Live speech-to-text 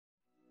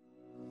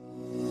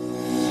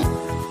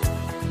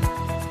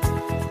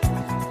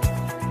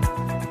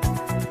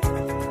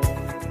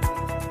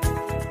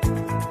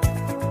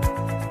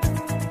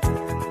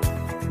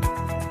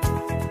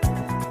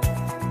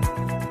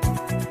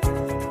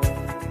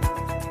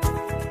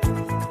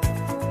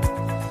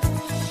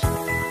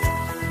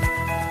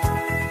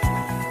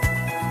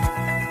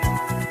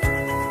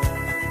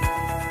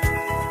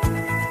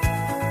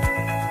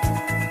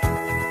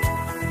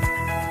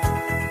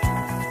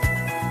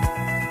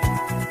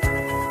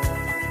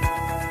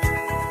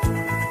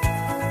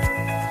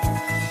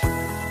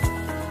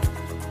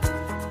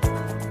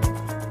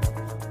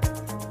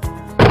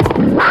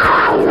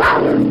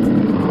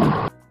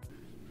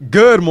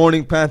Good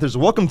morning, Panthers.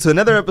 Welcome to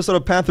another episode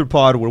of Panther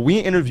Pod, where we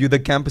interview the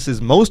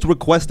campus's most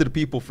requested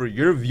people for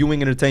your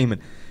viewing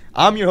entertainment.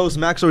 I'm your host,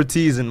 Max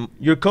Ortiz, and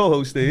your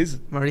co-host is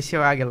Mauricio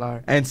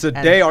Aguilar. And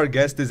today our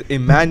guest is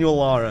Emmanuel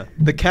Lara,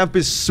 the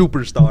campus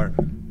superstar.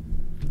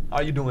 How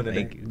are you doing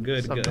today? Thank you.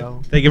 Good, What's up, good.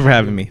 bro? Thank you for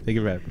having me. Thank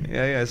you for having me.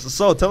 Yeah.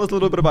 So tell us a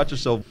little bit about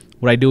yourself.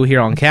 What I do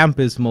here on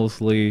campus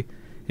mostly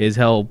is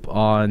help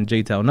on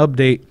J-Town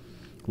Update,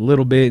 a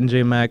little bit in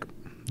J-Mac,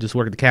 just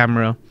work the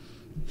camera.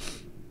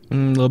 A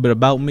little bit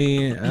about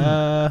me,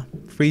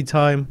 free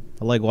time.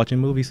 I like watching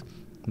movies,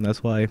 and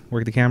that's why I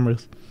work the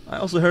cameras. I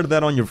also heard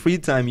that on your free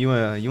time you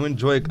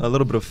enjoy a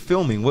little bit of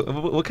filming.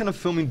 What kind of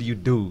filming do you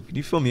do? Can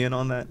you fill me in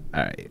on that?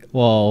 All right.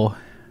 Well,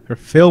 for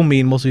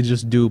filming, mostly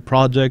just do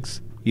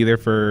projects, either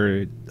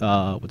for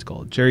what's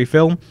called Cherry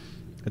Film,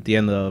 at the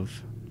end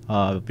of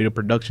video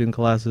production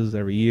classes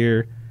every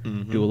year.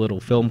 Do a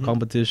little film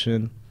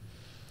competition.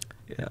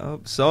 Yeah.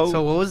 So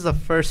what was the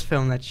first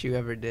film that you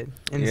ever did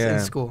in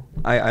school?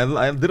 I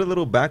did a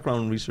little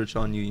background research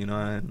on you, and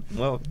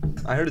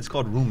I heard it's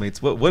called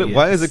Roommates. Why is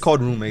Yes. it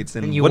called Roommates?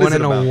 And you what won is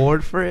it an about?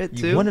 award for it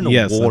too? You won an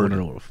Yes, I award. won an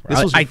award.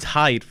 This was I your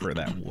tied for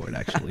that award,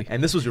 actually.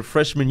 And this was your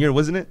freshman year,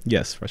 wasn't it?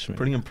 Yes, freshman.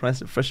 Pretty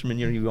impressive. Freshman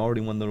year, you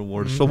already won the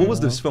award. So what was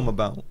this film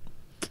about?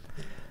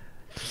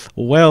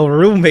 Well,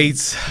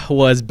 Roommates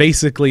was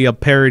basically a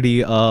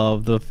parody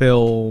of the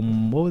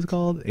film, what was it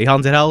called? A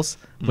Haunted House,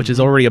 which is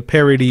already a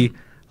parody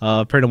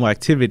of Paranormal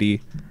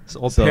Activity.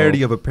 So a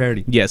parody of a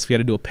parody. Yes, we had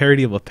to do a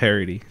parody of a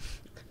parody.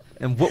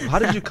 And how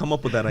did you come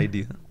up with that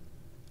idea?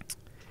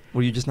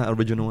 Were you just not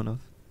original enough?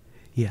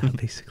 Yeah,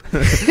 basically.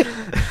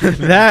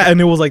 That, and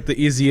it was like the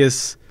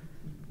easiest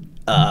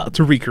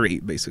to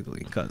recreate, basically,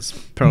 because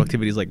Paranormal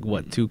Activity is like,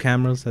 what, 2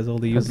 cameras? That's all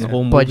they use in the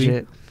whole movie?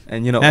 Budget.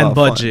 And And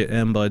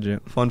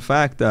budget. Fun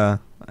fact, I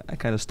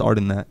kind of starred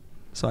in that,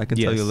 so I can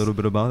tell you a little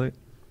bit about it.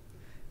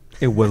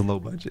 It was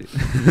low budget.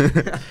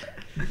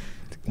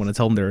 Want to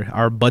tell them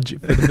our budget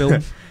for the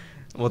film?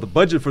 Well, the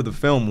budget for the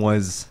film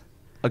was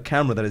a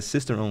camera that his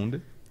sister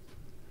owned,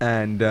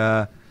 and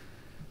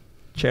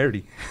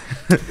charity.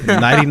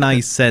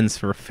 99 cents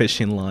for a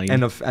fishing line.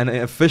 And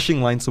a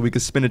fishing line so we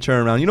could spin a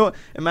chair around. You know what,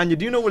 Emmanuel,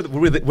 do you know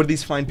where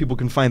these fine people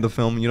can find the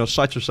film?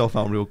 Shout yourself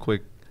out real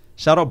quick.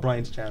 Shout out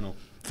Brian's channel.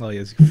 Oh,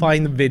 yes. You can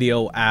find the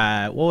video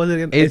at, what was it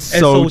again? It's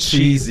so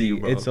cheesy,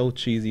 bro. It's so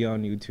cheesy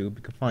on YouTube.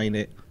 You can find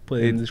it.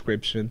 Put it in the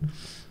description.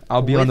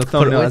 I'll be on the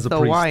thumbnail as a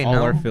priest. All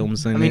our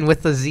films in it.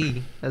 With a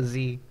Z. A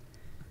Z.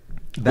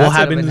 We'll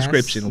have it in an the S.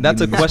 description. That's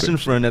a question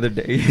for another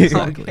day.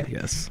 Exactly, Okay.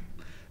 yes.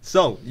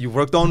 So, you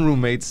worked on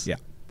Roommates. Yeah.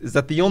 Is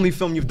that the only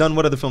film you've done?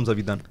 What other films have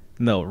you done?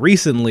 No,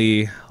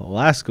 recently,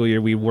 last school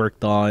year, we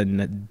worked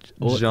on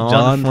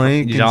John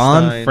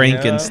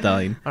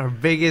Frankenstein. Our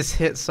biggest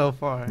hit so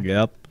far.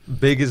 Yep.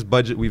 Biggest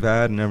budget we've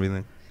had and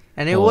everything.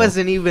 And it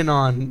wasn't even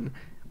on...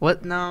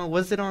 What now?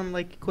 Was it on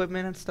like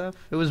equipment and stuff?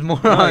 It was more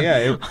Oh, on...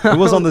 yeah, it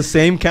was on the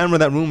same camera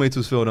that Roommates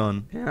was filmed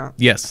on. Yeah.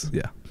 Yes,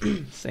 yeah.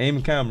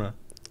 Same camera.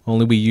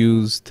 Only we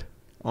used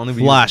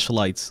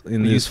flashlights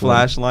in We this used one.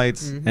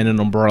 flashlights And an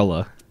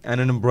umbrella. and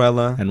an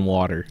umbrella And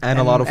water. and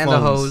a lot of and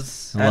phones. a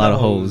hose. And a lot of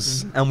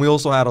hose. And we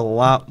also had a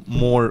lot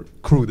more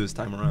crew this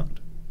time around.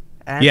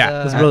 And,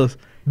 Yeah, this was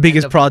the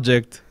biggest and a-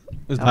 project It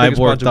was the I've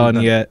biggest worked project we've on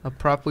done. yet. a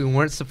prop we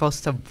weren't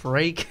supposed to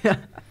break.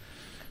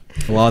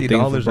 A lot of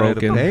things were $50 I had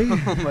to broken.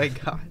 pay. Oh my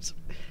gosh.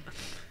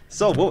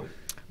 So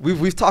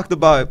we've talked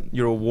about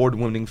your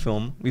award-winning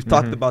film. We've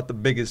talked about the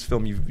biggest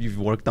film you've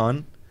worked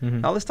on.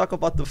 Now let's talk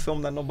about the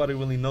film that nobody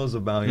really knows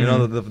about. You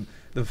know,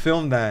 the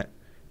film that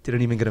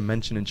didn't even get a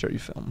mention in Cherry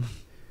Film.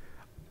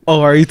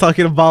 Oh, are you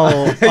talking about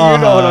You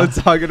know what I'm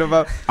talking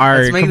about. our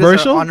Let's make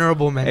commercial? this an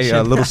honorable mention. Hey,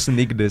 a little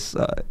sneak diss.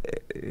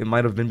 It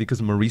might have been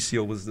because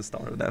Mauricio was the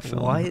star of that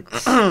film. What?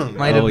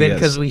 Might have Oh, been yes.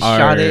 because we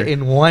shot it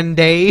in one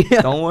day.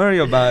 Don't worry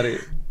about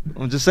it.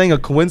 I'm just saying a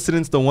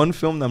coincidence. The one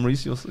film that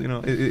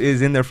Mauricio,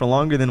 is in there for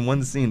longer than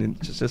one scene,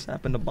 and just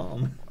happened to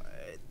bomb.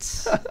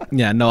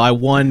 Yeah, no, I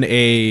won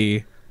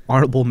a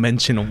honorable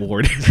mention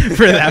award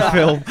for that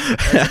film.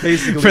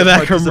 Basically, For a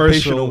that participation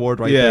commercial award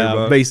right yeah, there,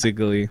 bro.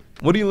 basically.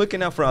 What are you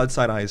looking at for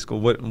outside high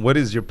school? What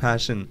is your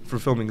passion for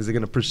filming? Is it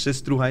going to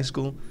persist through high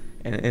school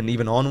and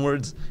even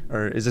onwards,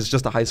 or is this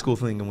just a high school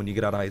thing? And when you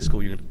get out of high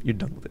school, you're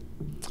done with it?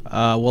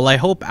 Well, I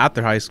hope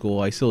after high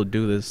school I still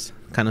do this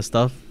kind of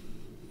stuff.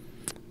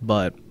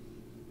 But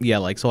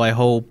yeah, so I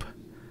hope.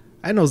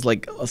 I know it's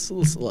like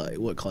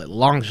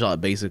long shot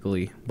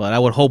basically, but I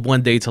would hope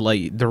one day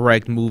to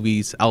direct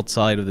movies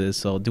outside of this,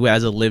 so do it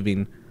as a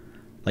living.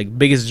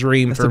 Biggest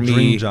dream That's for the me.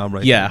 dream job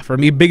right yeah, there. for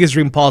me, biggest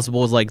dream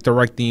possible is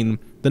directing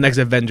the next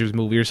Avengers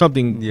movie or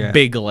something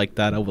big like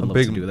that. I would love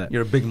to do that.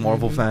 You're a big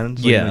Marvel fan,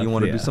 so Yeah, you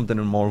want to yeah. do something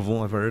in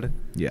Marvel. I've heard.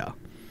 Yeah.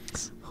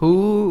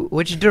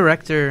 Which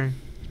director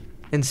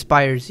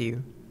inspires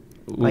you?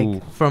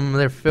 Ooh. From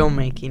their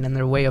filmmaking and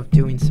their way of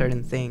doing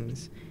certain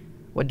things.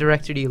 What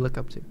director do you look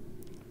up to?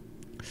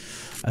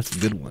 That's a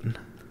good one.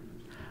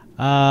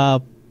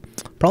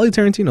 Probably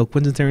Tarantino,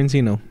 Quentin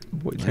Tarantino.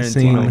 Boy, I've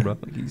seen- Tarantino, bro.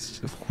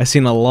 He's I've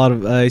seen a lot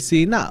of, I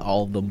see not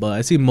all of them, but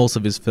I see most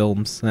of his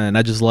films, and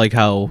I just like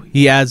how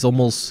he adds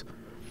almost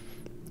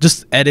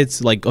just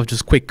edits like of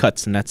just quick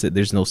cuts, and that's it.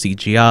 There's no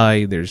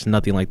CGI. There's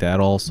nothing like that at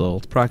all. So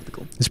It's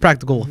practical. it's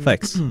practical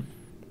effects.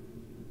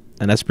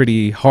 And that's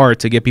pretty hard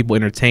to get people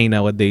entertained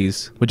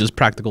nowadays with just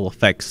practical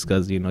effects,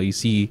 because you know you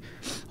see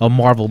a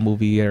Marvel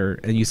movie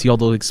and you see all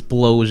those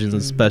explosions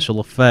and special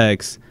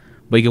effects,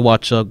 but you can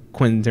watch a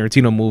Quentin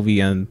Tarantino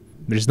movie and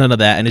there's none of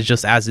that, and it's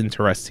just as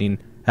interesting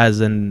as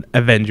an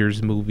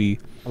Avengers movie.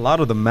 A lot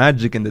of the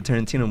magic in the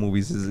Tarantino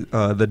movies is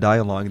the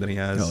dialogue that he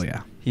has. Oh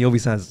yeah, He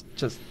always has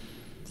just.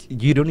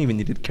 You don't even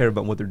need to care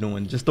about what they're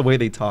doing. Just the way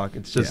they talk.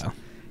 It's just. Yeah.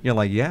 You're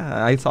like,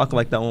 yeah, I talk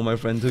like that with my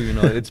friend too. You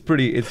know, it's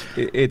pretty.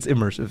 It's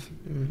immersive.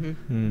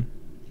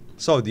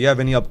 So, do you have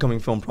any upcoming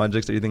film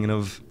projects that you're thinking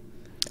of?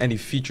 Any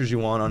features you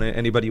want on it?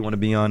 Anybody you want to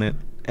be on it?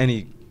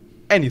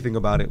 Anything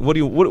about it?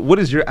 What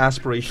is your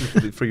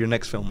aspiration for your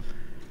next film?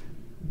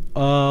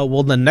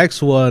 Well, the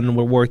next one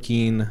we're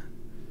working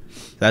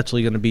is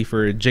actually going to be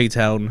for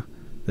J-Town,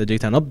 the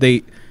J-Town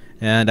update,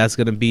 and that's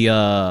going to be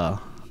a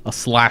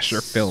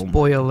slasher film.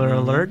 Spoiler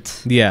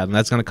alert. Yeah, and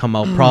that's going to come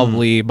out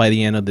probably by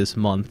the end of this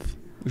month.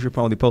 We should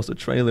probably post a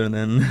trailer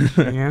then.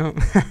 Yeah.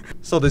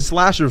 So the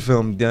slasher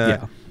film.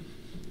 Yeah.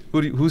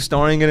 Who's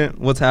starring in it?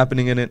 What's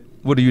happening in it?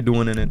 What are you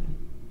doing in it?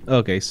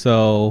 Okay,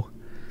 so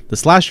the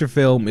slasher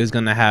film is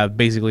going to have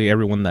basically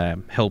everyone that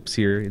helps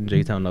here in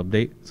J-Town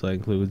Update. So that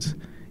includes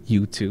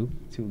you two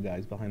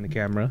guys behind the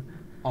camera.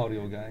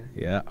 Audio guy.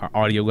 Yeah, our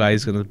audio guy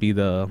is going to be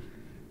the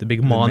big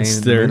The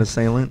monster. main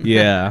assailant.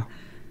 Yeah.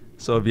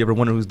 So if you ever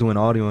wonder who's doing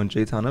audio in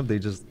J-Town Up, they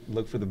just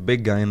look for the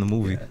big guy in the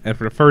movie. And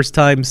for the first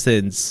time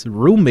since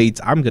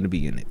Roommates, I'm going to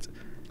be in it.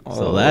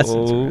 So that's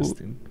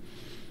interesting.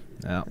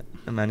 Yeah.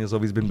 Emmanuel's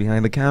always been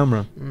behind the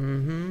camera.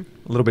 Mm-hmm.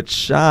 A little bit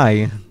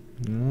shy.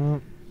 Mm.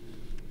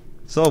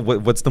 So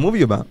what's the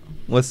movie about?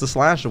 What's the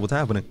slasher? What's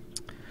happening?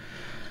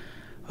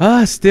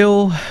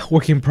 Still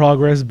work in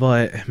progress,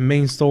 but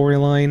main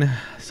storyline,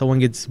 someone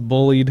gets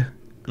bullied.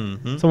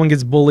 Mm-hmm. Someone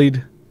gets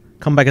bullied,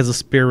 come back as a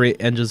spirit,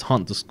 and just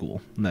haunt the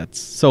school. That's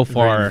so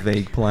far. Very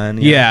vague plan.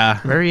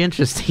 Yeah. Very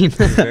interesting.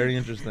 Very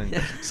interesting.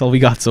 So we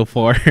got so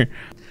far.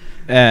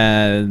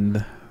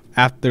 And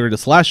after the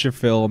slasher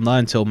film, not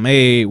until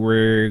May,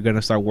 we're going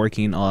to start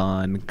working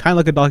on kind of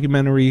like a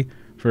documentary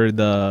for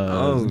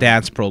the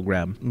dance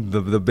program.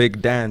 The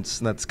big dance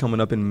that's coming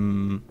up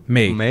in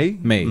May. May?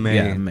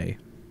 Yeah, May.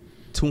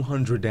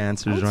 200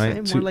 dancers, I right?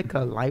 would say more like a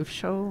live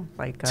show,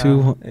 like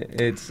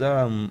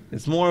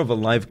It's more of a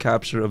live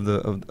capture of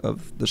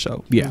the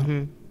show. Yeah.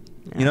 mhm.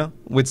 You know,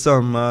 with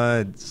some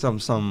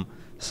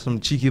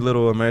cheeky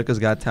little America's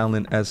Got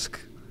Talent-esque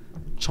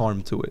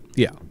charm to it.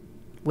 Yeah.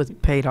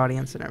 With paid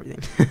audience and everything.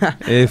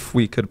 If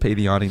we could pay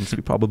the audience,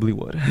 we probably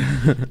would.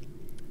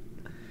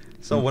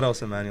 So what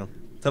else, Emmanuel?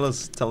 Tell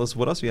us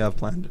what else you have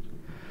planned.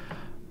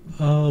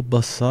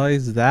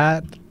 Besides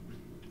that,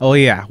 oh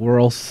yeah,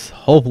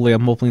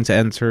 I'm hoping to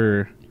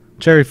enter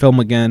Cherry Film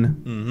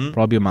again. Mm-hmm.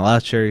 Probably my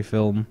last Cherry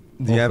Film.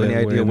 Do you have any Hopefully I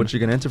idea win. what you're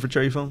gonna enter for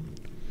Cherry Film?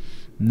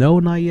 No,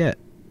 not yet.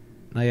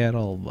 Not yet at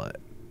all, but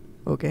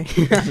Okay.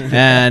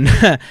 and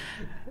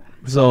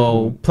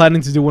so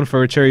planning to do one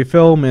for a Cherry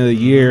Film in a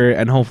year,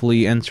 and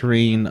hopefully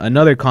entering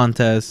another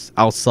contest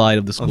outside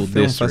of the school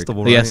film district.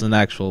 festival, Yes, right? an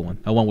actual one.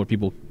 I want where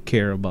people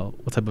care about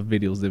what type of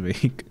videos they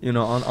make. You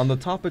know, on the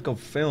topic of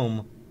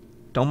film,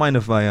 don't mind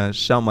if I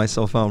shout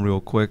myself out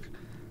real quick.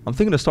 I'm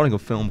thinking of starting a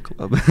film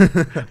club.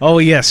 Oh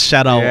yes,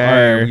 shout out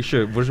our we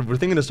should. We're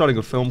thinking of starting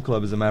a film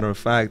club, as a matter of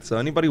fact. So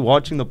anybody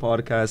watching the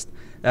podcast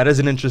that has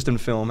an interest in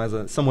film, has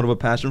a somewhat of a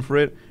passion for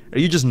it, or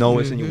you just know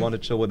us and you want to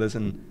chill with us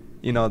and,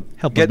 you know,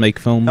 help us make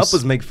films. Help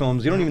us make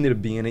films. You don't even need to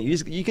be in it.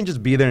 You can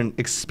just be there and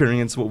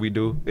experience what we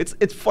do.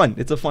 It's fun.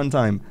 It's a fun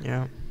time.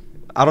 Yeah.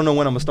 I don't know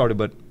when I'm gonna start it,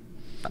 but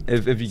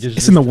if you just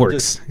It's in the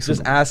works.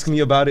 just ask me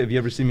about it if you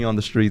ever see me on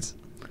the streets.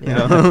 You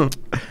Yeah. know?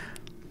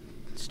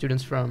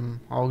 Students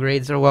from all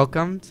grades are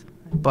welcomed,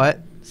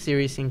 but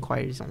serious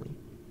inquiries only.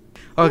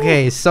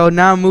 Okay, so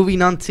now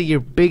moving on to your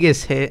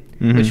biggest hit,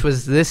 which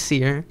was this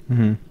year,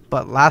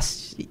 but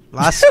last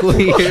school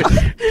year.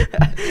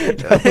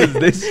 That was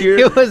this year.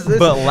 It was this.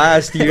 But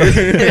last year.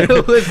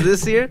 It was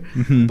this year,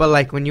 but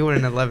like when you were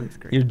in 11th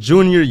grade. Your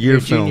junior year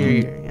Your film. junior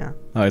year, yeah.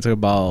 Oh, I talk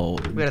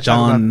about We gotta talk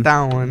John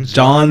about that one.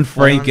 John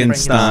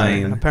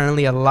Frankenstein.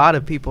 Apparently, a lot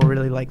of people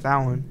really like that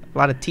one. A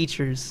lot of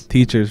teachers.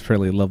 Teachers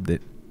fairly loved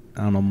it.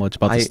 I don't know much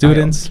about the I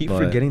students. keep but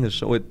forgetting to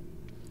show it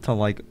to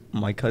like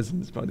my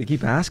cousins, bro. They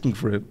keep asking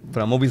for it,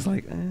 but I'm always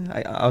like,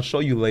 I'll show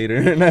you later,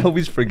 and I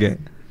always forget.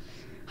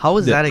 How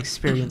was Yeah. that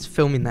experience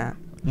filming that?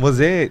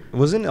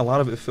 Wasn't a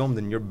lot of it filmed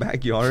in your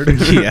backyard?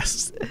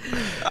 Yes.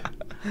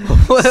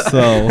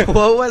 So-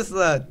 what was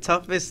the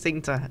toughest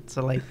thing to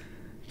like?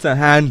 to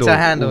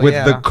handle with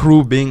yeah. the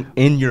crew being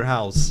in your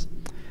house.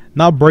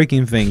 Not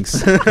breaking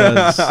things.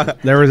 'Cause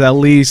there was at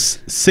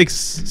least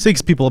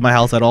six people in my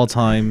house at all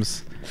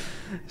times.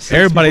 Six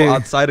Everybody- people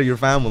outside of your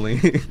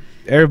family.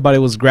 Everybody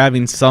was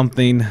grabbing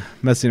something,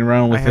 messing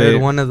around with I heard it.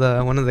 one of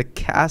the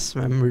cast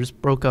members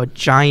broke a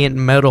giant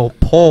metal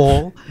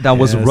pole. that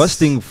was Yes.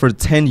 rusting for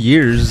 10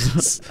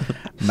 years.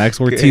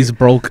 Max Ortiz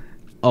broke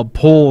a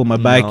pole in my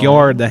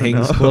backyard that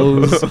hangs No.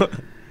 clothes.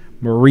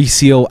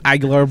 Mauricio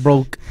Aguilar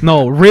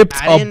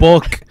ripped I a didn't-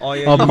 book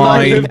Oh of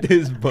mine ripped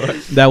his butt.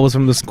 that was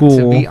from the To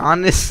school. be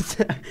honest,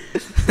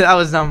 that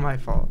was not my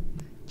fault.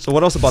 So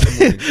what else about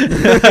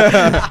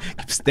the movie?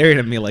 Keep staring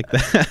at me like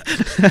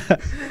that.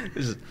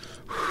 It's just-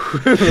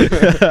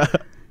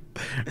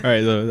 All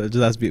right,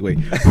 just ask me. Wait.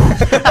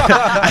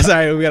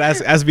 Sorry, we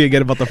gotta ask me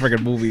again about the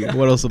freaking movie.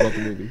 What else about the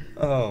movie?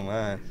 Oh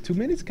man. 2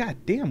 minutes? God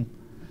damn.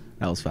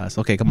 That was fast.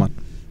 Okay, come on.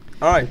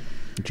 All right.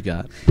 What you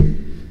got?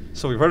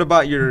 So we've heard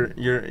about your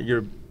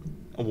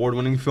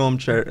award-winning film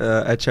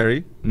at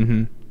Cherry,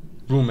 Mm-hmm.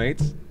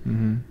 Roommates,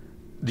 Mm-hmm.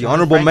 the John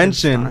honorable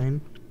Frankenstein.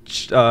 mention,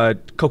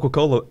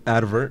 Coca-Cola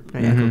advert,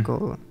 Yeah, Mhm.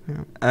 Coca-Cola.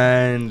 Yeah.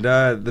 and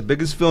the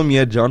biggest film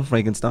yet, John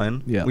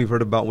Frankenstein. Yeah. We've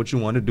heard about what you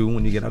want to do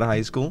when you get out of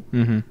high school.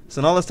 Mm-hmm.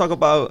 So now let's talk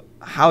about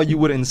how you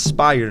would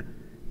inspire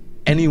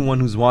anyone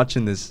who's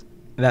watching this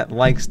that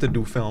likes to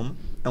do film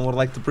and would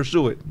like to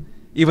pursue it,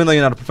 even though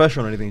you're not a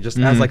professional or anything, just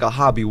as Mhm. like a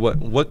hobby.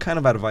 What kind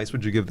of advice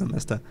would you give them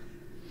as to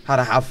how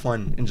to have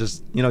fun and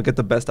just get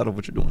the best out of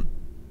what you're doing,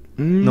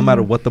 no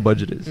matter what the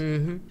budget is?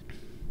 Mm-hmm.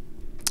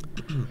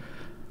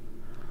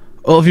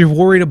 Well, if you're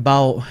worried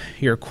about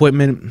your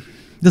equipment,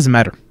 doesn't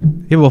matter.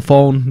 You have a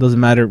phone, doesn't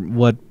matter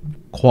what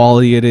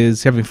quality it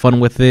is, having fun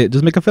with it,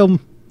 just make a film.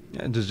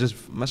 Yeah, just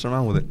mess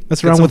around with it.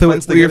 Mess Get around some with it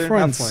friends with your together,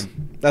 have friends.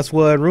 fun. That's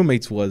what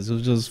Roommates was. It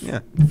was just Yeah.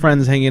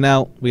 friends hanging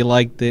out. We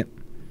liked it.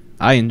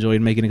 I enjoyed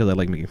making it because I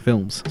like making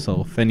films.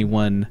 So if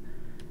anyone,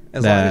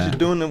 As long as you're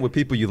doing it with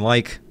people you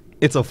like,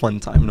 it's a fun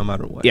time no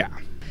matter what. yeah.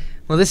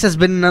 Well, this has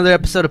been another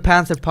episode of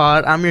Panther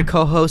Pod. I'm your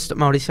co-host,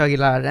 Mauricio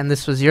Aguilar, and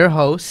this was your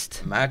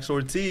host. Max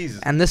Ortiz.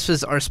 And this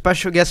was our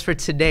special guest for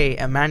today,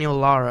 Emmanuel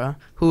Lara,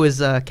 who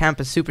is a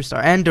campus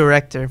superstar and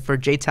director for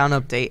J-Town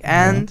Update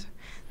and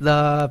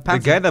the The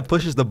Panther. guy that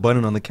pushes the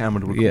button on the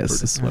camera to record.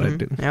 Yes, that's what I Mhm.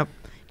 do. Yep.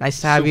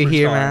 Nice to have you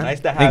here, Superstar. man. Nice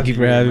to have Thank you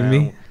for here, having man.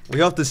 me. We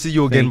hope to see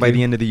you again Thank by you.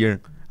 the end of the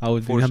year. I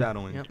would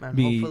Foreshadowing. Yep, man.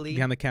 be Hopefully.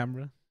 behind the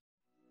camera.